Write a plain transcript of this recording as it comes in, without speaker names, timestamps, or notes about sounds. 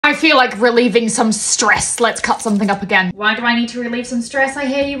I feel like relieving some stress. Let's cut something up again. Why do I need to relieve some stress, I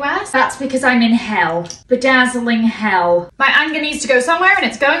hear you ask? That's because I'm in hell. Bedazzling hell. My anger needs to go somewhere and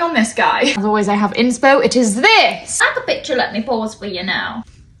it's going on this guy. As always, I have inspo. It is this. Snap a picture, let me pause for you now.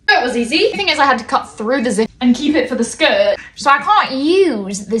 That was easy. The thing is, I had to cut through the zip and keep it for the skirt, so I can't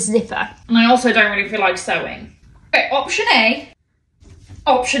use the zipper. And I also don't really feel like sewing. Okay, option A.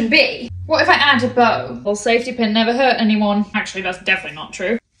 Option B. What if I add a bow? Well, safety pin never hurt anyone. Actually, that's definitely not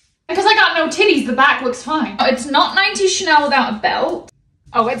true. Because I got no titties, the back looks fine. Oh, it's not 90s Chanel without a belt.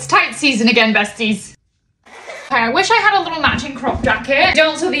 Oh, it's tight season again, besties. Okay, I wish I had a little matching crop jacket.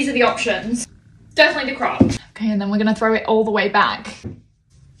 Don't, so these are the options. Definitely the crop. Okay, and then we're gonna throw it all the way back. And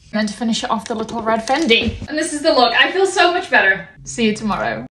then to finish it off, the little red Fendi. And this is the look. I feel so much better. See you tomorrow.